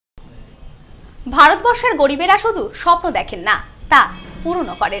ভারতবর্ষের গরিবেরা শুধু স্বপ্ন দেখেন না, তা পূরণ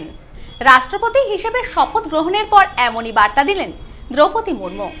করেন। রাষ্ট্রপতি হিসেবে শপথ গ্রহণের পর এমনই বার্তা দিলেন দ্রৌপদী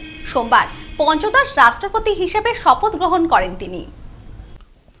মুর্মু। সোমবার পঞ্চদশ রাষ্ট্রপতি হিসেবে শপথ গ্রহণ করেন তিনি।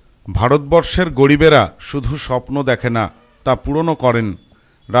 ভারতবর্ষের গরিবেরা শুধু স্বপ্ন দেখে না, তা পূরণ করেন।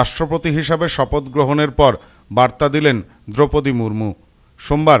 রাষ্ট্রপতি হিসাবে শপথ গ্রহণের পর বার্তা দিলেন দ্রৌপদী মুর্মু।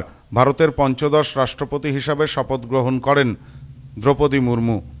 সোমবার ভারতের পঞ্চদশ রাষ্ট্রপতি হিসাবে শপথ গ্রহণ করেন দ্রৌপদী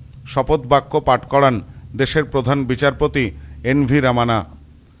মুর্মু। শপথ বাক্য পাঠ করান দেশের প্রধান বিচারপতি এন.ভি. রামানা।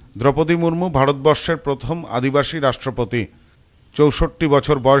 দ্রৌপদী মুর্মু ভারতবর্ষের প্রথম আদিবাসী রাষ্ট্রপতি। ৬৪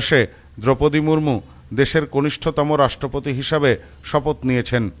 বছর বয়সে দ্রৌপদী মুর্মু দেশের কনিষ্ঠতম রাষ্ট্রপতি হিসাবে শপথ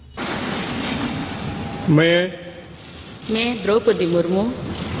নিয়েছেন। मैं द्रौपदी मुर्मू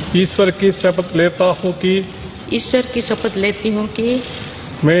ईश्वर की शपथ लेता हूँ कि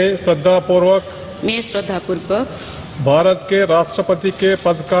मैं श्रद्धापूर्वक भारत के राष्ट्रपति के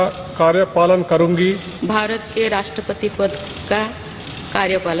पद का कार्यपालन करूंगी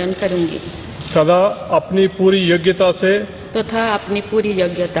तथा अपनी पूरी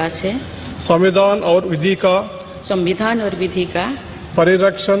योग्यता से संविधान और विधि का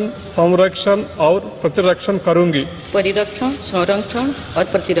परिरक्षण, संरक्षण और प्रतिरक्षण करूंगी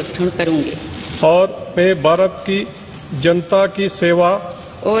और मैं भारत की जनता की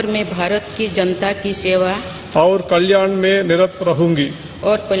सेवा और कल्याण में निरत रहूंगी।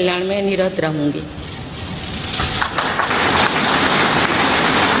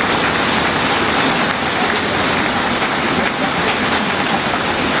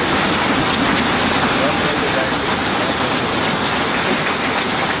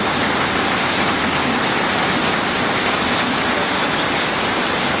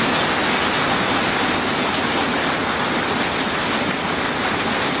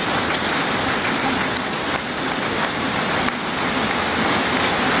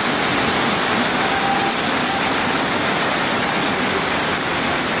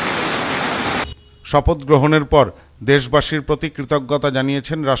 শপথ গ্রহণের পর দেশবাসীর প্রতি কৃতজ্ঞতা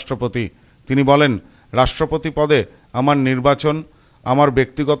জানিয়েছেন রাষ্ট্রপতি। তিনি বলেন, রাষ্ট্রপতি পদে আমার নির্বাচন আমার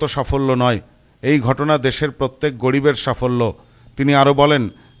ব্যক্তিগত সাফল্য নয়, এই ঘটনা দেশের প্রত্যেক গরিবের সাফল্য। তিনি আরও বলেন,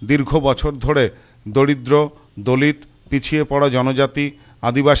 দীর্ঘ বছর ধরে দরিদ্র, দলিত, পিছিয়ে পড়া জনজাতি,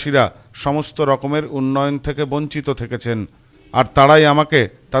 আদিবাসীরা সমস্ত রকমের উন্নয়ন থেকে বঞ্চিত থেকেছেন, আর তারাই আমাকে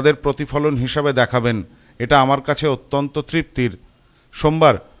তাদের প্রতিফলন হিসাবে দেখাবেন। এটা আমার কাছে অত্যন্ত তৃপ্তির।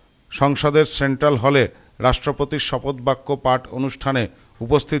 সোমবার সংসদের সেন্ট্রাল হলে রাষ্ট্রপতির শপথ বাক্য পাঠ অনুষ্ঠানে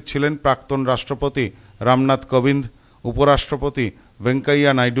উপস্থিত ছিলেন প্রাক্তন রাষ্ট্রপতি রামনাথ কোবিন্দ, উপরাষ্ট্রপতি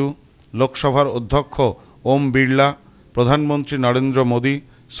ভেঙ্কাইয়া নাইডু, লোকসভার অধ্যক্ষ ওম বিড়লা, প্রধানমন্ত্রী নরেন্দ্র মোদী,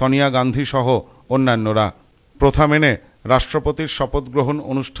 সোনিয়া গান্ধী সহ অন্যান্যরা। প্রথা মেনে রাষ্ট্রপতির শপথ গ্রহণ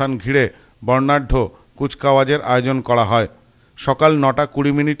অনুষ্ঠান ঘিরে বর্ণাঢ্য কুচকাওয়াজের আয়োজন করা হয়। সকাল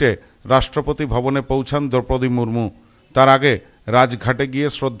 9:20 রাষ্ট্রপতি ভবনে পৌঁছান দ্রৌপদী মুর্মু। তার আগে রাজঘাটে গিয়ে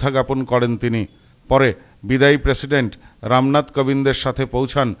শ্রদ্ধা জ্ঞাপন করেন তিনি। পরে বিদায়ী প্রেসিডেন্ট রামনাথ কোবিন্দের সাথে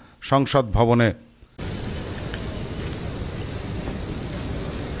পৌঁছান সংসদ ভবনে।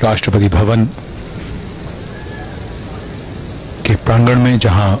 राष्ट्रपति भवन के प्रांगण में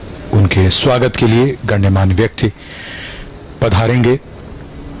जहां उनके स्वागत के लिए गण्यमान्य व्यक्ति पधारेंगे,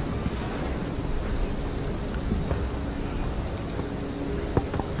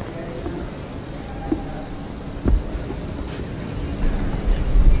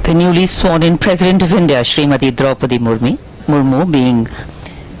 The newly sworn in President of India, Srimati Draupadi Murmu, being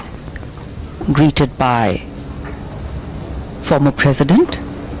greeted by former President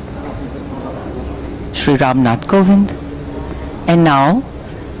Shri Ramnath Kovind, and now,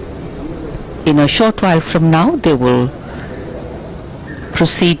 in a short while from now, they will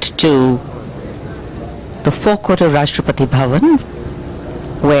proceed to the forecourt of Rashtrapati Bhavan,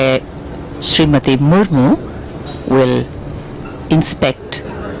 where Srimati Murmu will inspect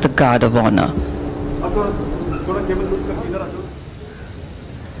the guard of honor.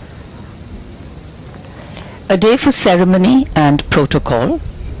 A day for ceremony and protocol,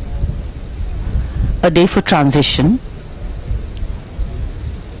 a day for transition,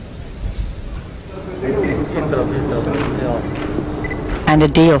 and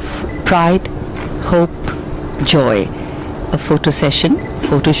a day of pride, hope, joy. A photo session,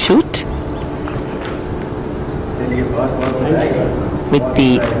 photo shoot with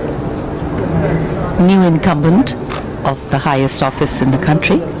the new incumbent of the highest office in the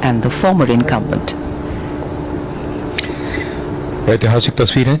country and the former incumbent. ऐतिहासिक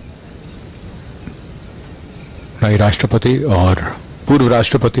तस्वीरें नए राष्ट्रपति और पूर्व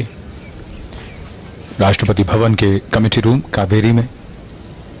राष्ट्रपति राष्ट्रपति भवन के committee room Kaveri में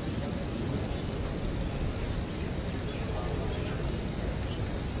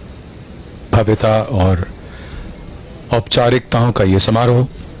भव्यता और औपचारिकताओं का ये समारोह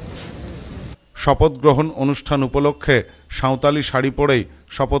শপথ গ্রহণ অনুষ্ঠান উপলক্ষে সাঁওতালি শাড়ি পরেই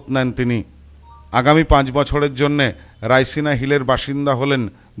শপথ নেন তিনি। আগামী 5 বছরের জন্য রাইসিনা হিলের বাসিন্দা হলেন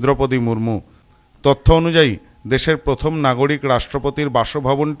দ্রৌপদী মুর্মু। তথ্য অনুযায়ী দেশের প্রথম নাগরিক রাষ্ট্রপতির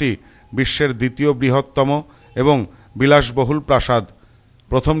বাসভবনটি বিশ্বের দ্বিতীয় বৃহত্তম এবং বিলাসবহুল প্রাসাদ।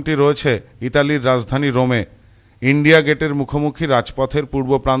 প্রথমটি রয়েছে ইতালির রাজধানী রোমে। ইন্ডিয়া গেটের মুখোমুখি রাজপথের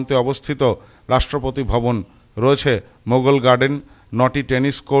পূর্ব প্রান্তে অবস্থিত রাষ্ট্রপতি ভবন। রয়েছে মোগল গার্ডেন, 9টি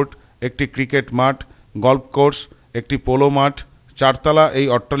টেনিস কোর্ট, একটি ক্রিকেট মাঠ, গল্ফ কোর্স, একটি পোলো মাঠ। 4 তলা এই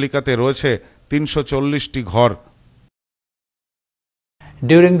অট্টালিকাতে রয়েছে 340টি ঘর।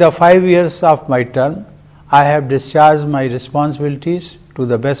 During the 5 years of my term, I have discharged my responsibilities to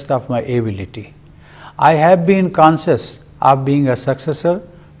the best of my ability. I have been conscious of being a successor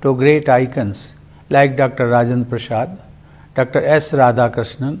to great icons like Dr. Rajendra Prasad, Dr. S.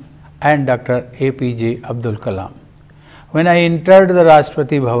 Radhakrishnan and Dr. APJ Abdul Kalam. When I entered the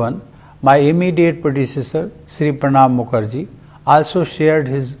Rashtrapati Bhavan, my immediate predecessor, Sri Pranab Mukherjee, also shared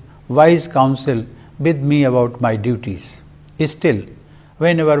his wise counsel with me about my duties. Still,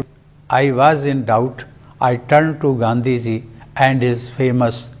 whenever I was in doubt, I turned to Gandhiji and his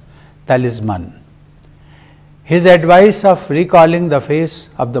famous talisman. His advice of recalling the face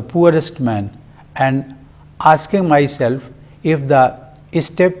of the poorest man and asking myself if the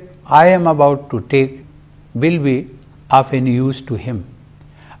step I am about to take will be of any use to him.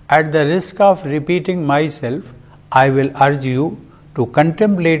 At the risk of repeating myself, I will urge you to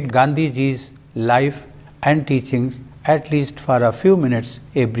contemplate Gandhiji's life and teachings at least for a few minutes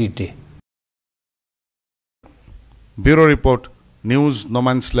every day. Bureau report, news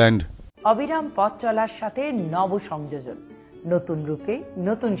no man's land. অবিরাম পথ চলার সাথে নব সংযোজন, নতুন রূপে,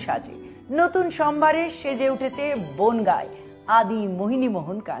 নতুন সাজে, নতুন সম্ভারে সেজে উঠেছে বনগায় আদি মোহিনী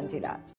মোহন কাঞ্জিলা।